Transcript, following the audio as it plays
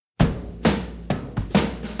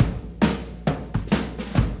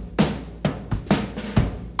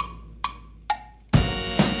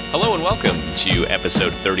Hello and welcome to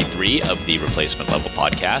episode 33 of the Replacement Level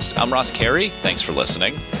Podcast. I'm Ross Carey. Thanks for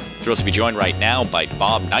listening. Thrilled to be joined right now by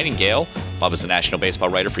Bob Nightingale. Bob is the national baseball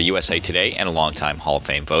writer for USA Today and a longtime Hall of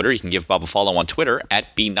Fame voter. You can give Bob a follow on Twitter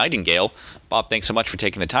at @bnightingale. Bob, thanks so much for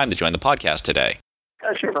taking the time to join the podcast today.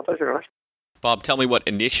 Sure, my pleasure, Ross. Bob, tell me what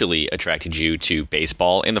initially attracted you to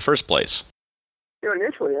baseball in the first place.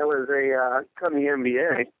 Initially I was come to the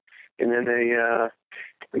NBA, and then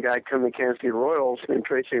the guy come to Kansas City Royals named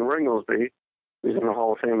Tracy Ringolsby, who's in the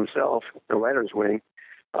Hall of Fame himself, the writer's wing,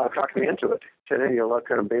 talked me into it. Said, hey, you love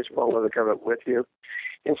kind of baseball, let me cover it with you.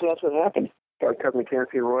 And so that's what happened. Started covering the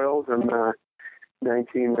Kansas City Royals in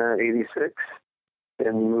 1986,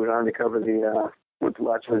 and moved on to cover went to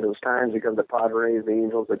Los Angeles Times, to cover the Padres, the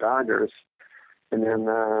Angels, the Dodgers, and then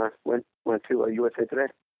went to USA Today.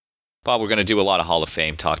 Bob, we're going to do a lot of Hall of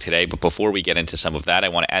Fame talk today, but before we get into some of that, I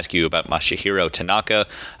want to ask you about Masahiro Tanaka.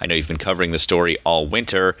 I know you've been covering the story all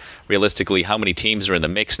winter. Realistically, how many teams are in the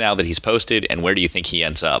mix now that he's posted, and where do you think he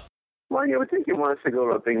ends up? Well, you would think he wants to go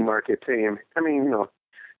to a big market team. I mean,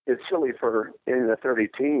 it's silly for any of the 30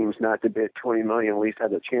 teams not to bid $20 million, at least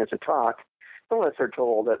have a chance to talk, unless they're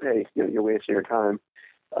told that, hey, you're wasting your time.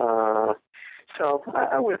 So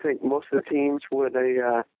I would think most of the teams would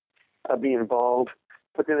be involved.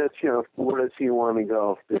 But then it's, where does he want to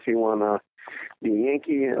go? Does he want to be a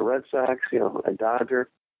Yankee, a Red Sox, a Dodger?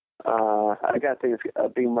 I got to think it's a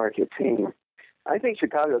big market team. I think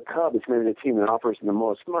Chicago Cubs is maybe the team that offers him the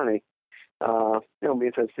most money. It'll be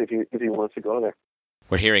interesting if he wants to go there.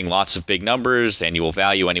 We're hearing lots of big numbers, annual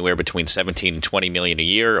value anywhere between $17 and $20 million a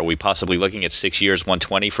year. Are we possibly looking at 6 years,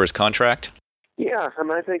 $120 for his contract? Yeah,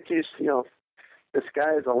 I think he's, the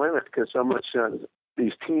sky is the limit because so much,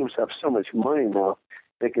 these teams have so much money now.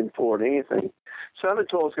 They can afford anything. So I've been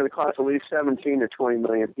told it's going to cost at least $17 to $20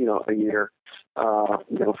 million, a year,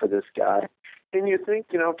 for this guy. And you think,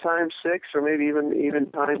 times 6 or maybe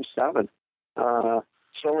even times 7.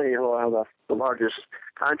 Certainly he'll have the largest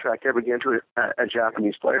contract ever given to a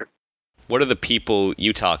Japanese player. What do the people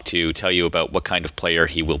you talk to tell you about what kind of player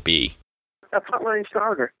he will be? A frontline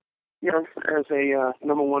starter. As a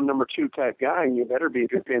number 1, number 2 type guy, you better be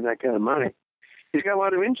if you're paying that kind of money. He's got a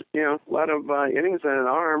lot of innings and an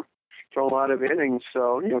arm for a lot of innings.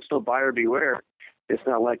 So, still buyer beware. It's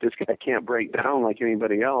not like this guy can't break down like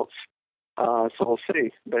anybody else. So we'll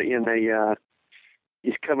see. But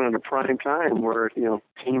he's coming at a prime time where,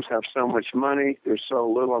 teams have so much money. There's so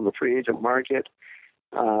little on the free agent market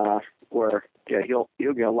where, he'll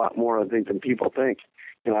get a lot more, I think, than people think.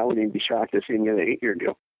 I wouldn't even be shocked to see him get an 8-year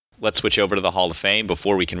deal. Let's switch over to the Hall of Fame.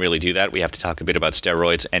 Before we can really do that, we have to talk a bit about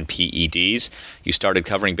steroids and PEDs. You started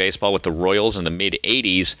covering baseball with the Royals in the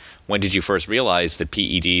mid-'80s. When did you first realize that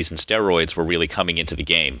PEDs and steroids were really coming into the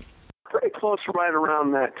game? Pretty close right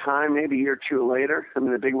around that time, maybe a year or two later. I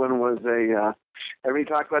mean, the big one was everybody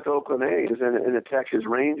talked about the Oakland A's and the Texas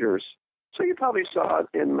Rangers. So you probably saw it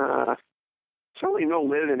in certainly no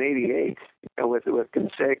later than '88 with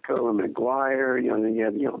Canseco and McGuire. Then you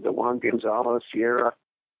had the Juan Gonzalez, Sierra.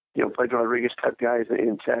 Pedro Rodriguez type guys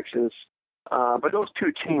in Texas. But those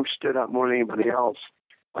two teams stood up more than anybody else.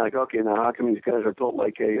 Like, okay, now how come these guys are built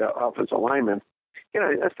like a offensive lineman?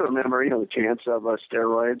 I still remember, the chance of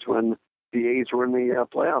steroids when the A's were in the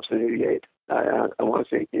playoffs in '88. I want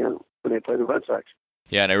to say, when they played the Red Sox.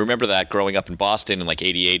 Yeah, and I remember that growing up in Boston in like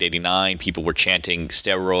 '88, '89, people were chanting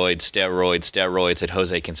steroids, steroids, steroids at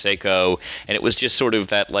Jose Canseco, and it was just sort of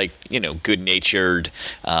that good-natured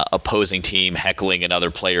opposing team heckling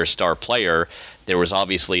another player's star player. There was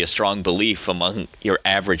obviously a strong belief among your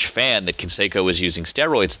average fan that Canseco was using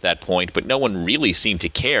steroids at that point, but no one really seemed to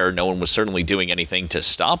care. No one was certainly doing anything to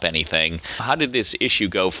stop anything. How did this issue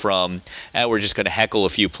go from, we're just going to heckle a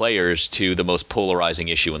few players, to the most polarizing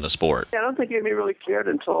issue in the sport? I don't think anybody really cared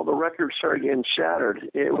until the records started getting shattered.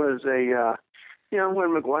 It was when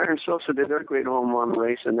McGuire and Sosa did their great home run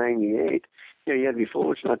race in '98, you had to be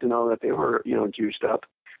foolish not to know that they were, juiced up.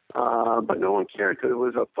 But no one cared because it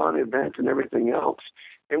was a fun event and everything else.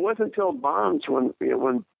 It wasn't until Bonds, when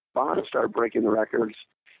Bonds started breaking the records,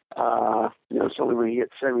 certainly when he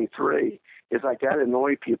hit 73, it's like that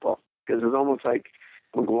annoyed people because it was almost like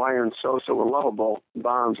McGuire and Sosa were lovable,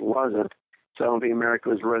 Bonds wasn't. So I don't think America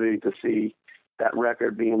was ready to see that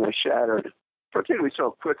record being shattered, particularly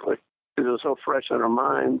so quickly because it was so fresh in our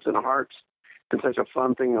minds and our hearts and such a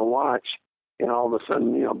fun thing to watch. And all of a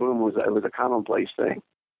sudden, boom, it was a commonplace thing.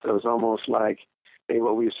 So it was almost like, hey,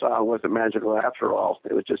 what we saw wasn't magical after all.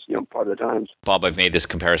 It was just, part of the times. Bob, I've made this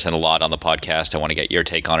comparison a lot on the podcast. I want to get your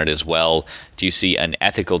take on it as well. Do you see an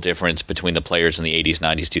ethical difference between the players in the 80s,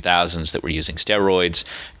 90s, 2000s that were using steroids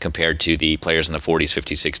compared to the players in the 40s,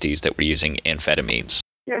 50s, 60s that were using amphetamines?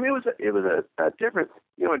 Yeah, I mean, it was a different,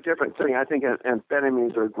 a different thing. I think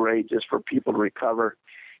amphetamines are great just for people to recover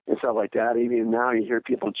and stuff like that. Even now, you hear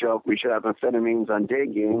people joke we should have amphetamines on day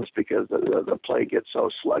games because the play gets so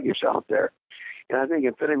sluggish out there. And I think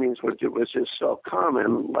amphetamines was just so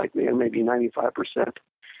common, like maybe 95%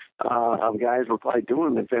 of guys were probably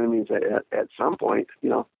doing amphetamines at some point.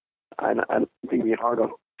 I think it'd be hard to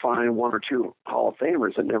find one or two Hall of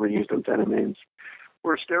Famers that never used amphetamines.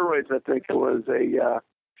 Where steroids, I think it was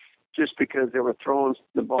just because they were throwing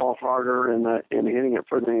the ball harder and hitting it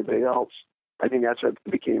further than anybody else. I think that's what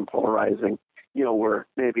became polarizing. Where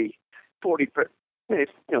maybe 40%,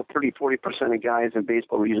 30-40% of guys in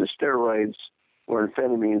baseball were using steroids, where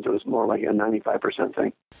amphetamines, it was more like a 95%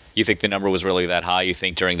 thing. You think the number was really that high? You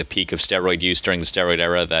think during the peak of steroid use, during the steroid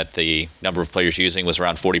era, that the number of players using was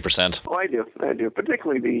around 40%? Oh, I do.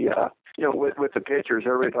 Particularly with the pitchers,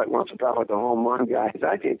 everybody wants to talk about the home run guys.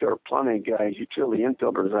 I think there are plenty of guys, utility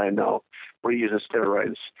infielders I know, were using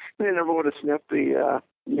steroids. They never would have sniffed the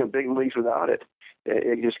big leagues without it.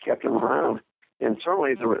 It just kept them around. And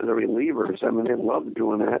certainly the relievers, I mean, they loved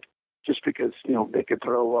doing that just because, they could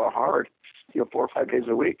throw hard, 4 or 5 days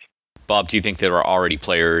a week. Bob, do you think there are already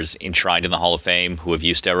players enshrined in the Hall of Fame who have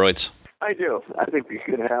used steroids? I do. I think we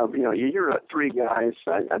could have, you hear 3 guys,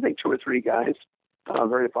 I think 2 or 3 guys,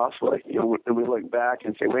 very possibly. And we look back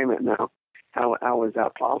and say, wait a minute now, how is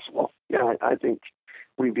that possible? Yeah, I think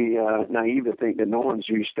we'd be naive to think that no one's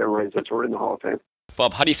used steroids that's already in the Hall of Fame.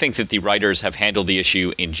 Bob, how do you think that the writers have handled the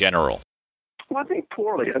issue in general? Well, I think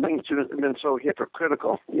poorly. I think it's been so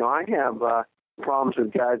hypocritical. I have problems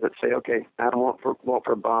with guys that say, okay, I won't vote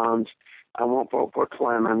for Bonds, I won't vote for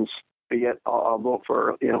Clemens, but yet I'll vote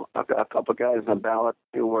for, a couple of guys on the ballot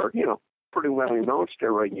who were, pretty well known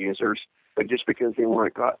steroid users, but just because they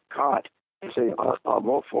weren't caught, say, I'll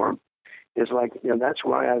vote for them. It's like, that's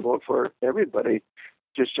why I vote for everybody,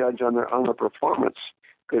 just judge on their performance,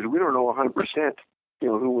 because we don't know 100%,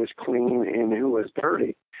 who was clean and who was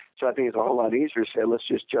dirty. So I think it's a whole lot easier to say, let's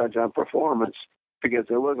just judge on performance, because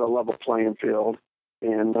there was a level playing field,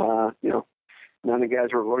 and, none of the guys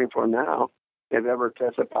we're voting for now have ever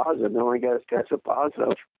tested positive. The only guy that's tested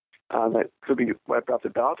positive that could be wiped off the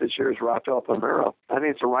ballot this year is Rafael Palmeiro. I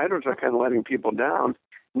think the writers are kind of letting people down.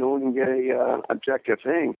 No one can get a objective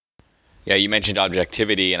thing. Yeah, you mentioned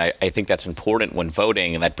objectivity, and I think that's important when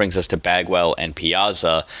voting, and that brings us to Bagwell and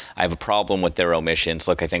Piazza. I have a problem with their omissions.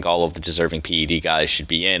 Look, I think all of the deserving PED guys should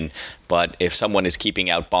be in, but if someone is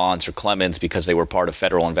keeping out Bonds or Clemens because they were part of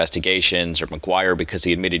federal investigations, or McGuire because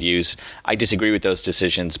he admitted use, I disagree with those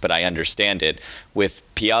decisions, but I understand it. With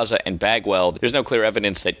Piazza and Bagwell, there's no clear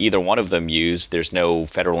evidence that either one of them used. There's no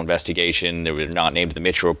federal investigation. They were not named in the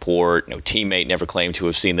Mitchell report. No teammate never claimed to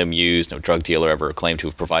have seen them used. No drug dealer ever claimed to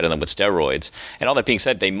have provided them with steroids. And all that being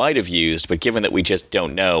said, they might have used, but given that we just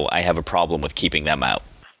don't know, I have a problem with keeping them out.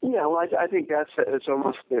 Yeah, well, I think it's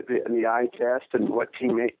almost the eye test and what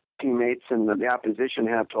teammates and the opposition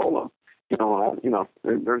have told them.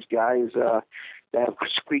 There's guys that have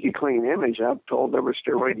squeaky clean image. I've told there were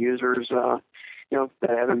steroid users, that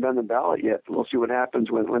haven't been on the ballot yet. We'll see what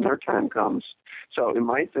happens when their time comes. So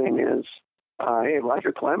my thing is, hey,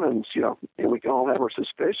 Roger Clemens, and we can all have our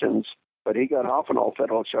suspicions, but he got off on all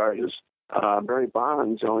federal charges. Barry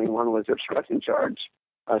Bonds, only one was obstruction charge.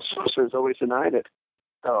 Sosa's always denied it.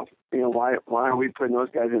 So, why are we putting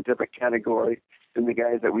those guys in a different category than the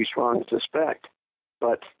guys that we strongly suspect?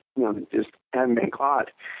 But, just haven't been caught.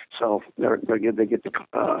 So they get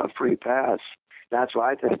the free pass. That's what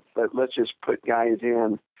I think. But let's just put guys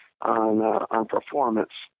in on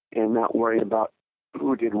performance and not worry about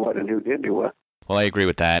who did what and who didn't do what. Well, I agree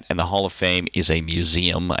with that, and the Hall of Fame is a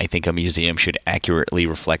museum. I think a museum should accurately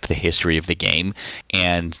reflect the history of the game,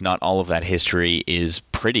 and not all of that history is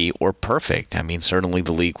pretty or perfect. I mean, certainly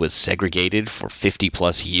the league was segregated for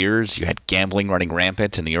 50-plus years. You had gambling running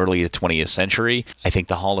rampant in the early 20th century. I think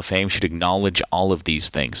the Hall of Fame should acknowledge all of these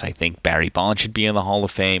things. I think Barry Bonds should be in the Hall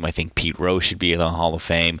of Fame. I think Pete Rose should be in the Hall of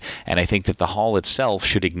Fame, and I think that the Hall itself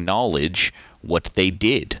should acknowledge what they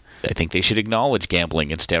did. I think they should acknowledge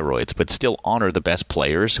gambling and steroids, but still honor the best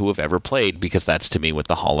players who have ever played, because that's, to me, what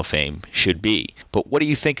the Hall of Fame should be. But what do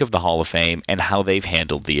you think of the Hall of Fame and how they've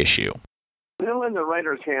handled the issue? They'll let the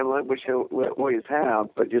writers handle it, which they always have,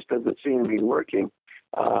 but just doesn't seem to be working.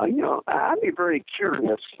 I'd be very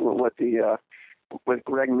curious with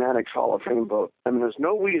Greg Maddox's Hall of Fame vote. I mean, there's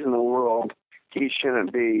no reason in the world he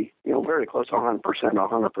shouldn't be, very close to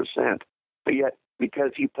 100%. But yet,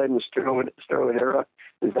 because he played in the steroid era,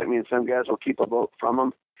 does that mean some guys will keep a vote from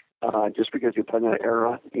him just because he played in that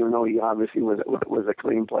era, even though he obviously was a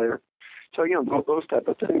clean player? So, those type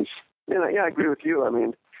of things. And I agree with you. I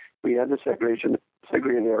mean, we had the segregation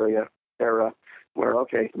Sigrid era where,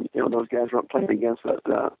 okay, those guys weren't playing against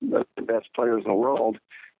the best players in the world,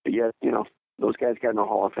 but yet, those guys got in the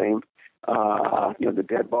Hall of Fame. The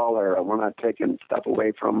dead ball era, we're not taking stuff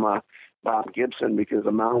away from Bob Gibson because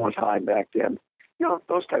the mound was high back then.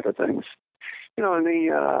 Those type of things. And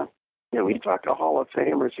when you talk to Hall of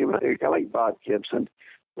Famers, a guy like Bob Gibson.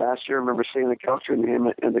 Last year, I remember seeing the couch with him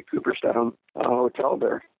in the Cooperstown hotel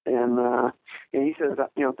there. And he says,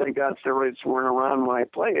 thank God steroids weren't around when I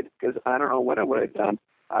played, because I don't know what I would have done.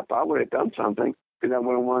 I probably would have done something because I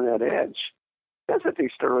would have won that edge. That's what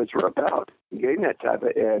these steroids were about, getting that type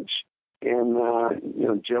of edge. And,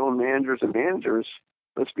 general managers and managers,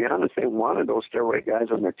 let's be honest, they wanted those steroid guys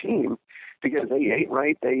on their team because they ate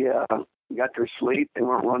right. They got their sleep. They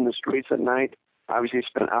weren't running the streets at night. Obviously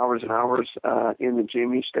spent hours and hours in the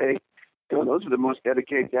gym each day. Those are the most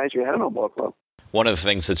dedicated guys you had in a ball club. One of the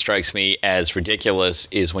things that strikes me as ridiculous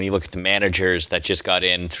is when you look at the managers that just got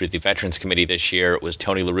in through the Veterans Committee this year. It was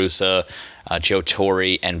Tony La Russa, Joe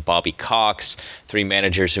Torre, and Bobby Cox, three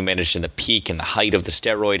managers who managed in the peak and the height of the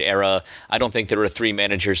steroid era. I don't think there are three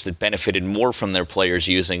managers that benefited more from their players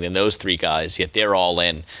using than those three guys, yet they're all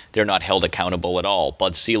in. They're not held accountable at all.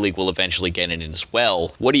 Bud Selig will eventually get in as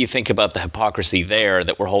well. What do you think about the hypocrisy there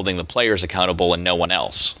that we're holding the players accountable and no one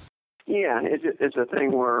else? Yeah, it's a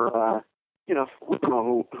thing where... we don't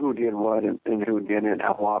know who did what and who didn't,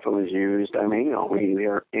 how often it was used. I mean, we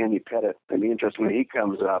hear Andy Pettitte. It'd be interesting when he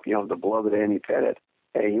comes up, the beloved Andy Pettitte.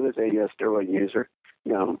 Hey, he was a steroid user.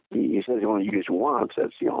 He says he only used once.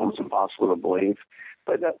 That's, almost impossible to believe.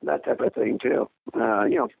 But that type of thing, too.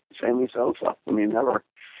 Sammy Sosa. I mean,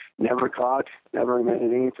 never caught, never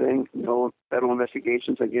admitted anything. No federal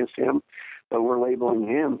investigations against him. But we're labeling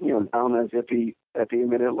him, down as if he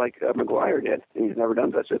admitted like McGwire did. He's never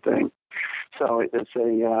done such a thing. So it's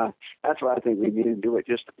that's why I think we need to do it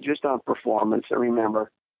just on performance. And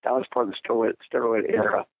remember, that was part of the steroid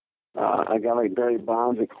era. A guy like Barry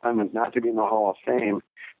Bonds and Clemens not to be in the Hall of Fame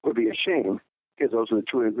would be a shame because those are the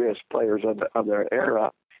two of the greatest players of their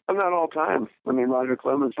era. But not all time. I mean, Roger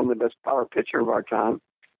Clemens is one of the best power pitcher of our time.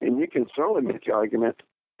 And you can certainly make the argument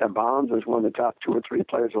that Bonds is one of the top 2 or 3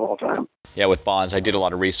 players of all time. Yeah, with Bonds, I did a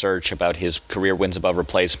lot of research about his career wins above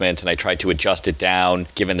replacement, and I tried to adjust it down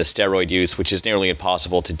given the steroid use, which is nearly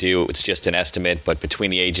impossible to do. It's just an estimate, but between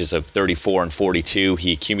the ages of 34 and 42,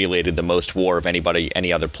 he accumulated the most WAR of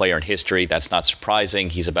any other player in history. That's not surprising.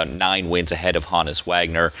 He's about 9 wins ahead of Hannes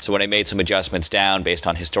Wagner. So when I made some adjustments down based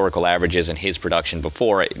on historical averages and his production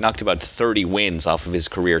before, it knocked about 30 wins off of his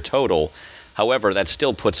career total. However, that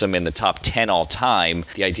still puts him in the top 10 all time.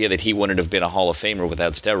 The idea that he wouldn't have been a Hall of Famer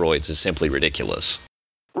without steroids is simply ridiculous.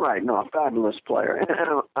 Right, no, a fabulous player.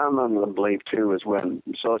 And I'm under the belief, too, is when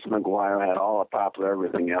Sosa McGwire had all the popular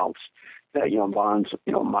everything else, that Bonds,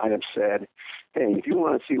 might have said, hey, if you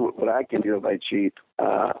want to see what I can do if I cheat,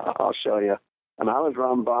 I'll show you. And I was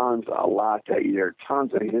around Bonds a lot that year,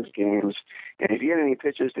 tons of his games. And if he had any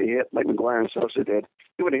pitches to hit like McGwire and Sosa did,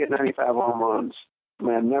 he would have hit 95 home runs. I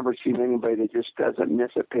mean, I've never seen anybody that just doesn't miss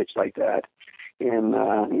a pitch like that. And,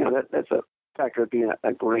 that's a factor of being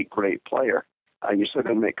a great, great player. You're still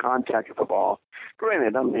going to make contact with the ball.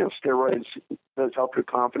 Granted, steroids does help your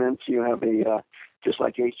confidence. You have just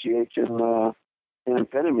like HGH and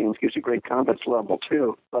amphetamines gives you great confidence level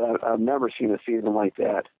too. But I've never seen a season like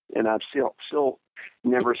that. And I've still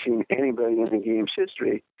never seen anybody in the game's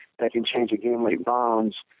history that can change a game like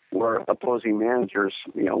Bonds, where opposing managers,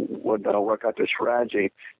 would work out their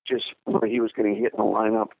strategy, just where he was going to hit in the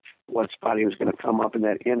lineup, what spot he was going to come up in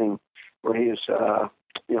that inning, where he was,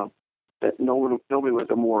 that nobody was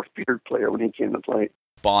a more feared player when he came to play.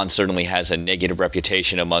 Bonds certainly has a negative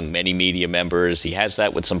reputation among many media members. He has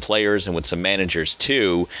that with some players and with some managers,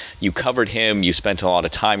 too. You covered him. You spent a lot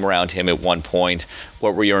of time around him at one point.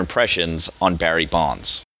 What were your impressions on Barry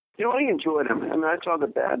Bonds? I enjoyed him. I mean, I saw the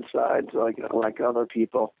bad sides like other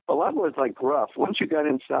people. A lot was like rough. Once you got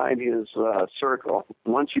inside his circle,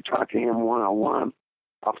 once you talked to him one-on-one,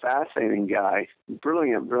 a fascinating guy,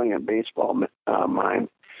 brilliant baseball mind.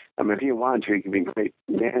 I mean, if he wanted to, he could be a great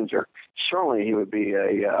manager. Surely he would be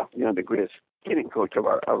the greatest hitting coach of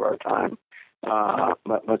our time.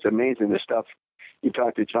 But it's amazing the stuff you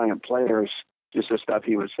talk to giant players, just the stuff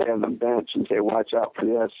he would say on the bench and say, watch out for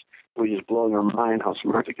this. We just blow your mind how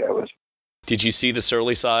smart the guy was. Did you see the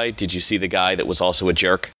surly side? Did you see the guy that was also a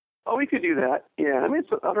jerk? Oh, he could do that. Yeah, I mean, it's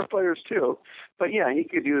other players too. But yeah, he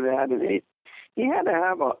could do that. And he had to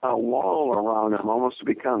have a wall around him almost to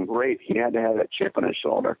become great. He had to have that chip on his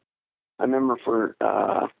shoulder. I remember from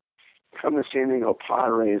the San Diego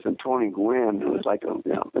Padres and Tony Gwynn, who was like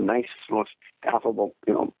the nicest, most affable,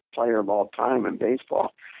 player of all time in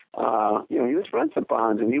baseball. He was friends with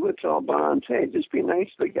Bonds, and he would tell Bonds, hey, just be nice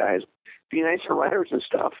to the guys, be nice to writers and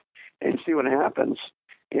stuff, and see what happens.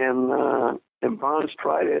 And Bonds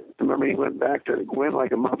tried it. I remember he went back to Gwynn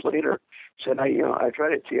like a month later, said, I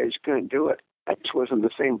tried it, I just couldn't do it. I just wasn't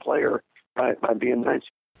the same player by being nice.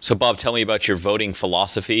 So, Bob, tell me about your voting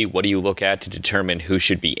philosophy. What do you look at to determine who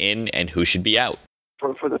should be in and who should be out?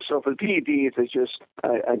 For the PEDs, it's just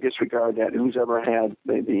I disregard that. Who's ever had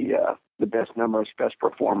the best numbers, best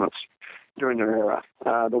performance during their era.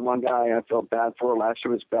 The one guy I felt bad for last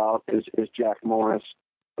year was ballot is Jack Morris.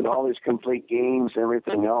 With all his complete games and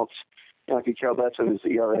everything else, I could care less if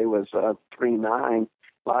his ERA was 3.9.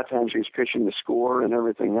 A lot of times he was pitching to score and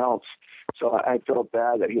everything else. So I felt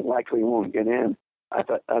bad that he likely won't get in.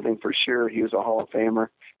 I think for sure he was a Hall of Famer,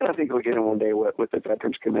 and I think he'll get in one day with the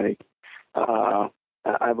Veterans Committee.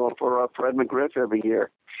 I vote for Fred McGriff every year.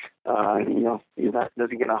 He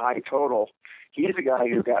doesn't get a high total. He's a guy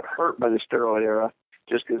who got hurt by the steroid era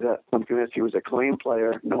just because I'm convinced he was a clean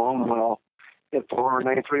player, know him well. Hit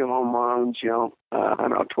 493 home runs, 12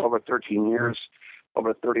 or 13 years,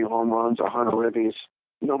 over 30 home runs, 100 ribbies.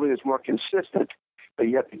 Nobody was more consistent, but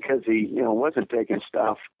yet because he, wasn't taking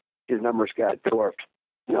stuff, his numbers got dwarfed.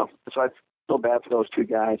 So I feel bad for those two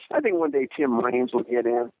guys. I think one day Tim Raines will get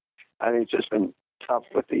in. I think it's just been tough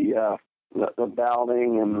with the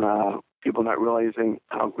balloting and people not realizing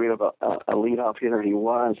how great of a leadoff hitter he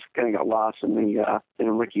was. Kind of got lost in the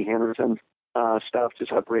Ricky Henderson stuff,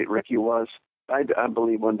 just how great Ricky was. I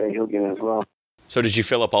believe one day he'll get in as well. So did you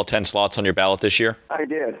fill up all 10 slots on your ballot this year? I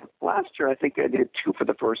did. Last year, I think I did 2 for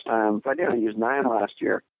the first time. If I did, I used 9 last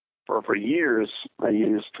year. For years, I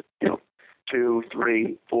used 2,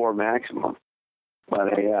 3, 4 maximum.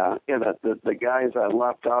 But the guys I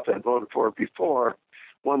left off that voted for it before,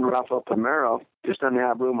 one Rafael Palmeiro, just didn't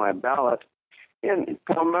have room on my ballot. And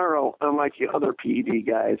Palmeiro, unlike the other PED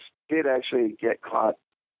guys, did actually get caught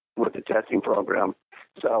with the testing program.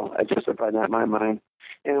 So I justified that in my mind.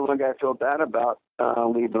 And one guy I feel bad about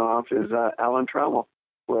leaving off is Alan Trammell,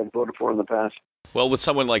 who I voted for in the past. Well, with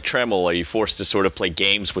someone like Trammell, are you forced to sort of play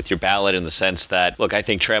games with your ballot in the sense that, look, I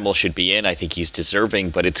think Trammell should be in. I think he's deserving,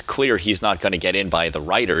 but it's clear he's not going to get in by the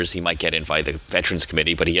writers. He might get in by the Veterans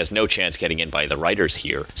Committee, but he has no chance getting in by the writers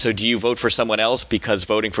here. So do you vote for someone else because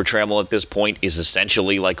voting for Trammell at this point is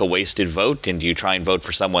essentially like a wasted vote? And do you try and vote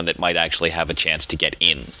for someone that might actually have a chance to get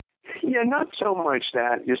in? Yeah, not so much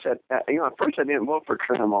that. Just that, at first I didn't vote for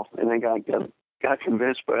Trammell, and then got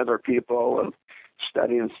convinced by other people of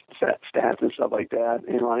studying stats and stuff like that.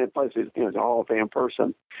 And plus, he's a Hall of Fame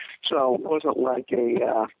person. So it wasn't like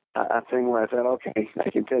a thing where I thought, okay, I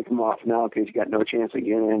can take him off now because he's got no chance of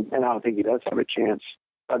getting in. And I don't think he does have a chance.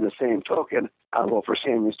 By the same token, I'll vote for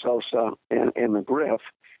Sammy Sosa and McGriff,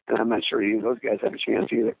 and I'm not sure those guys have a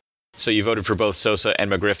chance either. So you voted for both Sosa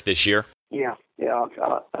and McGriff this year? Yeah.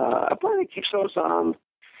 I plan to keep Sosa on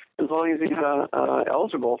as long as he's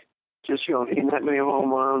eligible. Just, hitting that many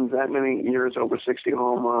home runs, that many years over 60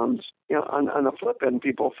 home runs. On the flip end,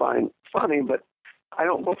 people find funny, but I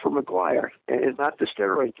don't vote for McGwire. It's not the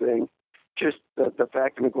steroid thing, just the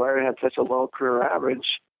fact that McGwire had such a low career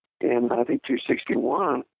average, and I think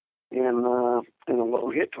 261, and a low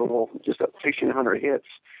hit total, just 1,600 hits.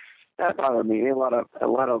 That bothered me. A lot of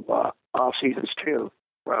off seasons too,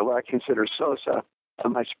 where I consider Sosa a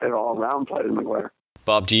much better all around player than McGwire.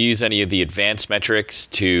 Bob, do you use any of the advanced metrics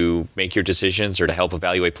to make your decisions or to help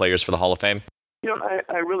evaluate players for the Hall of Fame?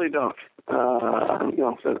 I really don't.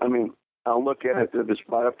 I'll look at it if it's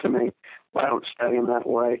brought up to me, but I don't study him that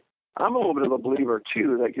way. I'm a little bit of a believer,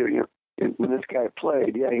 too, that when this guy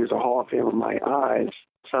played, he was a Hall of Fame in my eyes.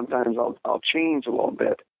 Sometimes I'll change a little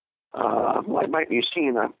bit. Like Mike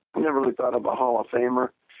Mussina, I never really thought of a Hall of Famer,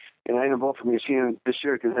 and I didn't vote for Mussina this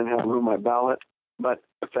year because I didn't have room on my ballot. But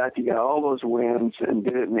the fact he got all those wins and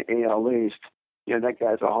did it in the AL East, that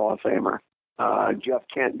guy's a Hall of Famer. Jeff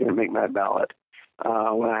Kent didn't make my ballot.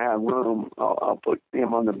 When I have room, I'll put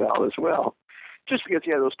him on the ballot as well, just because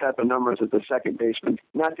he had those type of numbers as the second baseman.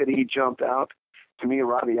 Not that he jumped out. To me,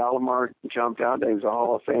 Robbie Alomar jumped out. He was a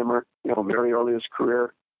Hall of Famer, very early in his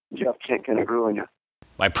career. Jeff Kent kind of grew on you.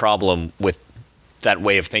 My problem with that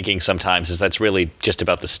way of thinking sometimes is that's really just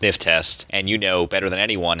about the sniff test. And better than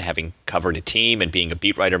anyone, having covered a team and being a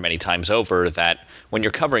beat writer many times over, that when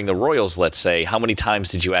you're covering the Royals, let's say, how many times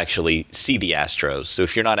did you actually see the Astros? So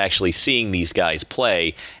if you're not actually seeing these guys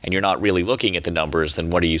play and you're not really looking at the numbers,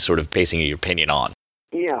 then what are you sort of basing your opinion on?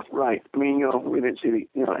 Yeah, right. I mean, we didn't see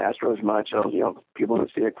the Astros much. So, people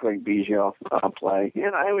didn't see Craig Biggio play.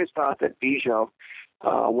 And I always thought that Biggio,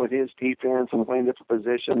 with his defense and playing different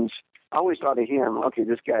positions, I always thought of him. Okay,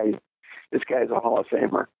 this guy's a Hall of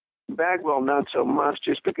Famer. Bagwell, not so much,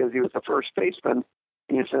 just because he was the first baseman.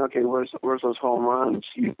 And you say, okay, where's those home runs?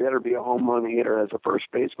 You better be a home run hitter as a first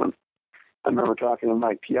baseman. I remember talking to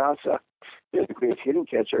Mike Piazza, the greatest hitting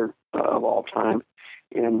catcher of all time.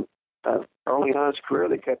 And early on in his career,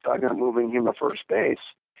 they kept talking about moving him to first base.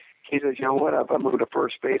 He says, you know what, if I move to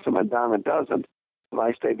first base and my diamond doesn't, if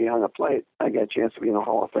I stay behind the plate, I got a chance to be in the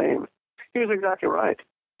Hall of Fame. He was exactly right.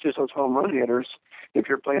 Just those home run hitters, if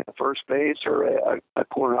you're playing at first base or a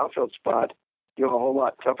corner outfield spot, you have a whole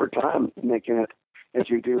lot tougher time making it as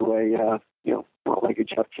you do like a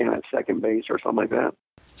Jeff Kent at second base or something like that.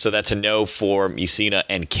 So that's a no for Mussina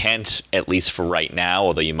and Kent, at least for right now,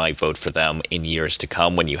 although you might vote for them in years to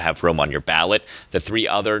come when you have room on your ballot. The three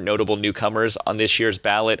other notable newcomers on this year's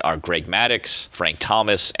ballot are Greg Maddux, Frank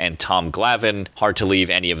Thomas, and Tom Glavine. Hard to leave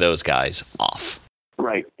any of those guys off.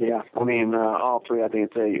 Right, yeah. I mean, all three, I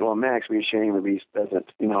think, Max would be ashamed if he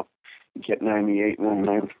doesn't, get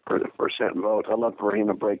 98.99% vote. I'd love for him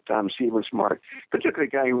to break Tom Seaver's mark, particularly a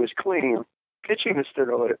guy who was clean, pitching the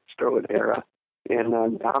steroid era,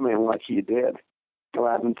 and dominating like he did.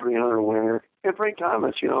 Glavine 300 winner. And Frank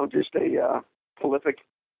Thomas, just a prolific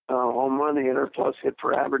home run hitter plus hit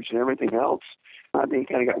per average and everything else. I think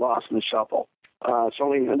he kind of got lost in the shuffle.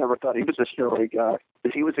 So I never thought he was a steroid guy.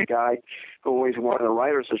 Because he was a guy who always wanted the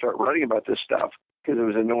writers to start writing about this stuff because it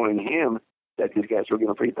was annoying him that these guys were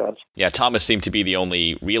getting free pass. Yeah, Thomas seemed to be the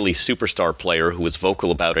only really superstar player who was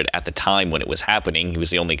vocal about it at the time when it was happening. He was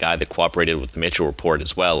the only guy that cooperated with the Mitchell Report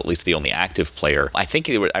as well, at least the only active player. I think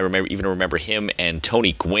I remember him and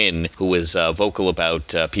Tony Gwynn, who was vocal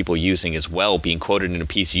about people using as well, being quoted in a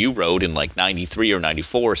piece you wrote in like 93 or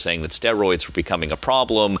 94 saying that steroids were becoming a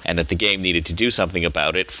problem and that the game needed to do something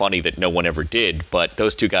about it. Funny that no one ever did, but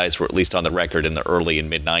those two guys were at least on the record in the early and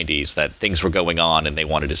mid-90s that things were going on and they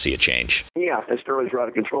wanted to see a change. Yeah, the steroids were out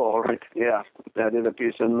of control, right? Yeah, that did a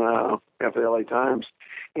piece in the LA Times.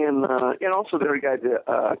 And also the other guy,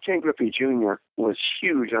 Ken Griffey Jr. was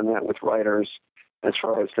huge on that with writers as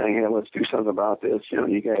far as saying, hey, let's do something about this.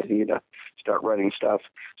 You guys need to start writing stuff.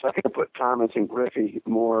 So I think I put Thomas and Griffey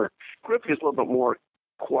more. Griffey is a little bit more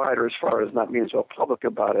quieter as far as not being so public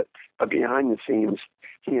about it, but behind the scenes,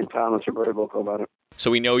 he and Thomas are very vocal about it. So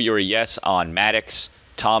we know you're a yes on Maddux,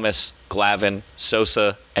 Thomas, Glavine,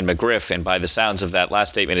 Sosa, and McGriff, and by the sounds of that last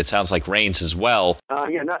statement, it sounds like Raines as well.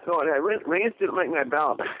 Raines didn't make my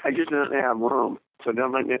ballot. I just didn't have room, so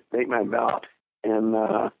didn't make my ballot. And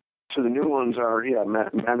so the new ones are,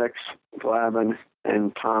 Maddux, Glavine,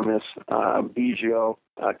 and Thomas, Biggio,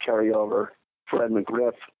 carryover, Fred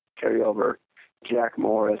McGriff, carryover, Jack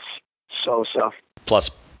Morris, Sosa. Plus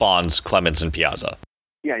Bonds, Clemens, and Piazza.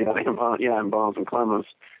 And Bonds and Clemens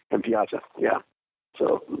and Piazza, yeah.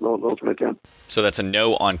 So those are my 10. So that's a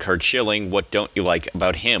no on Curt Schilling. What don't you like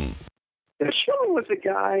about him? Yeah, Schilling was a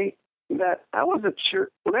guy that I wasn't sure.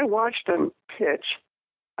 When I watched him pitch,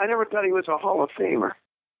 I never thought he was a Hall of Famer.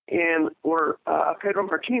 And Pedro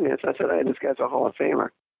Martinez, I said, hey, this guy's a Hall of Famer.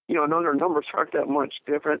 I know their numbers aren't that much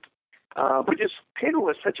different. But just Pedro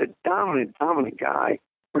was such a dominant guy.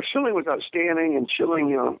 Where Schilling was outstanding, and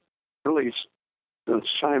Schilling, really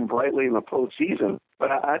shine brightly in the postseason.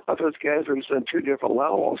 But I thought those guys were just on two different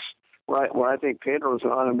levels. Where I think Pedro was an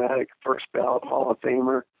automatic first ballot Hall of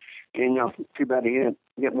Famer, and too bad he didn't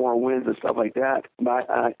get more wins and stuff like that. But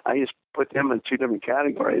I just put them in two different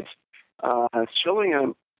categories. Schilling,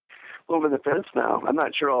 I'm over the fence now. I'm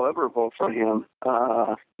not sure I'll ever vote for him.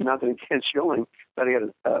 Nothing against Schilling, but he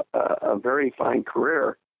had a very fine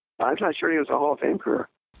career. I'm not sure he was a Hall of Fame career.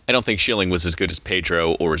 I don't think Schilling was as good as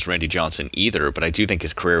Pedro or as Randy Johnson either, but I do think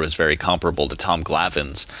his career was very comparable to Tom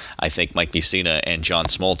Glavine's. I think Mike Mussina and John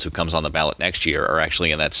Smoltz, who comes on the ballot next year, are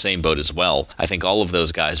actually in that same boat as well. I think all of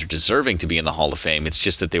those guys are deserving to be in the Hall of Fame. It's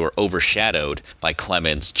just that they were overshadowed by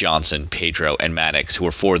Clemens, Johnson, Pedro, and Maddux, who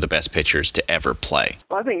are four of the best pitchers to ever play.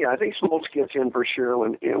 Well, I think Smoltz gets in for sure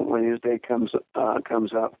when his day comes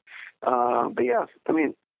up. But yeah, I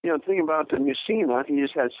mean, thinking about the Mussina, he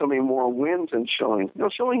just had so many more wins than Schilling.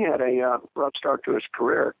 Schilling had a rough start to his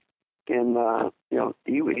career, and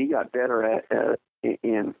he got better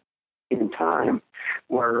in time.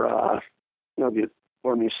 Where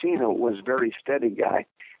Mussina was a very steady guy,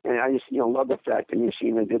 and I just love the fact that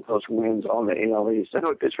Mussina did those wins on the AL East. I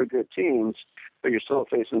know it's for good teams, but you're still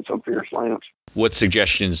facing some fierce lineups. What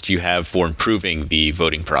suggestions do you have for improving the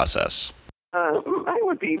voting process? I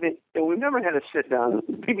would be that we've never had a sit down.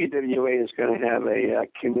 BBWA is going to have a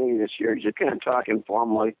committee this year, just kind of talk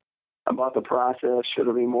informally about the process. Should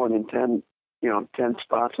there be more than 10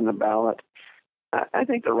 spots in the ballot? I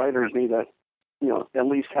think the writers need to, at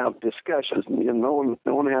least have discussions. No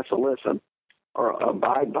one has to listen or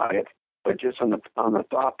abide by it. But just on the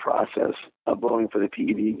thought process of voting for the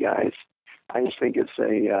PED guys, I just think it's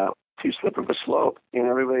a too slip of a slope, and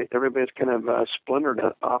everybody's kind of splintered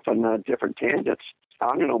off on different tangents.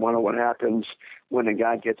 I'm going to wonder what happens when a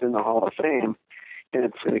guy gets in the Hall of Fame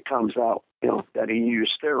and it comes out, that he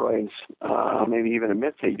used steroids, maybe even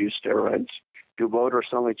admits he used steroids. Do voters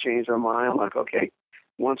suddenly change their mind? Like, okay,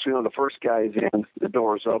 once we know the first guy's in, the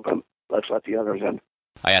door's open. Let's let the others in.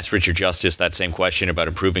 I asked Richard Justice that same question about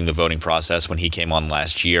improving the voting process when he came on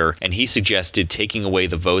last year, and he suggested taking away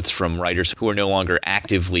the votes from writers who are no longer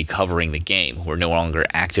actively covering the game, who are no longer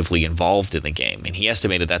actively involved in the game. And he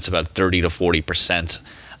estimated that's about 30 to 40%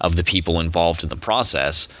 of the people involved in the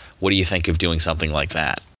process. What do you think of doing something like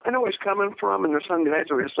that? I know where he's coming from, and there's some guys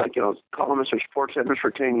who are just like, columnists or sports editors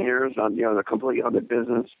for 10 years on, they're completely out of the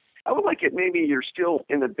business. I would like it maybe you're still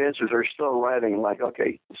in the business or still writing, like,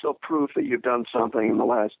 okay, still proof that you've done something in the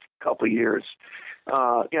last couple of years.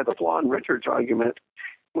 The flaw in Richard's argument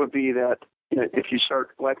would be that if you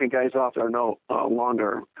start wiping guys off that are no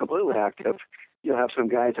longer completely active, you'll have some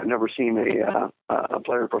guys that have never seen a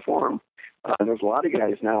player perform. There's a lot of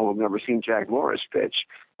guys now who have never seen Jack Morris pitch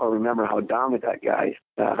or remember how dominant that guy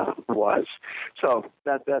was. So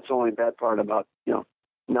that's the only bad part about,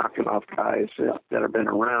 knocking off guys that have been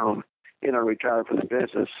around and are retired from the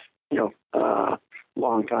business,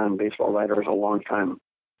 long-time baseball writers, a long-time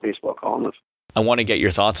baseball columnist. I want to get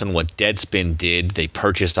your thoughts on what Deadspin did. They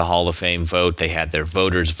purchased a Hall of Fame vote. They had their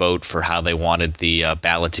voters vote for how they wanted the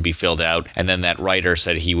ballot to be filled out. And then that writer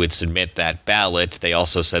said he would submit that ballot. They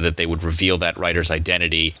also said that they would reveal that writer's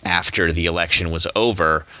identity after the election was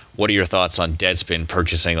over. What are your thoughts on Deadspin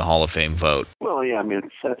purchasing the Hall of Fame vote? Well, yeah, it's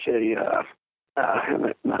such a...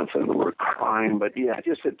 not saying the word crime, but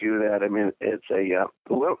just to do that, it's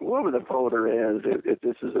whoever the voter is, if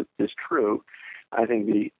this is true, I think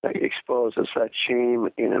the exposed to such shame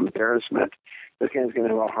and embarrassment, this guy's going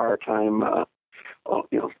to have a hard time,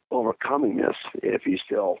 overcoming this if he's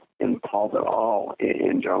still involved at all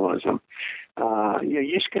in journalism.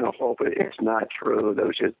 You just kind of hope it's not true. That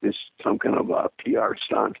was just some kind of a PR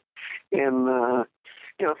stunt, and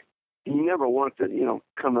you never want to,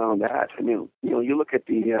 come out of that. You look at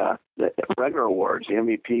the regular awards, the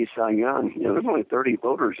MVP, Cy Young. There's only 30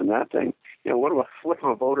 voters in that thing. What if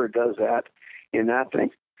a voter does that in that thing?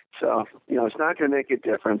 So, it's not going to make a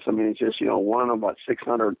difference. It's just, one of about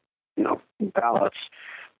 600, ballots.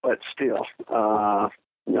 But still,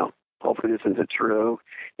 hopefully this isn't true.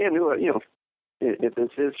 And, if this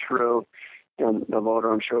is true, the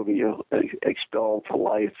voter, I'm sure, will be expelled for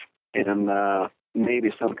life. And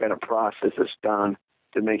maybe some kind of process is done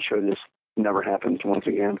to make sure this never happens once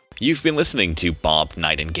again. You've been listening to Bob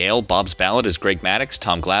Nightingale. Bob's ballot is Greg Maddux,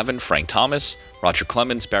 Tom Glavine, Frank Thomas, Roger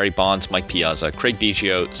Clemens, Barry Bonds, Mike Piazza, Craig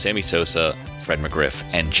Biggio, Sammy Sosa, Fred McGriff,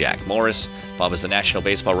 and Jack Morris. Bob is the national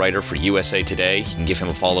baseball writer for USA Today. You can give him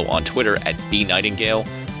a follow on Twitter at @BNightingale.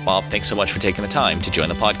 Bob, thanks so much for taking the time to join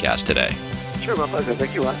the podcast today. Sure, my pleasure.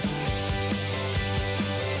 Thank you, Wes.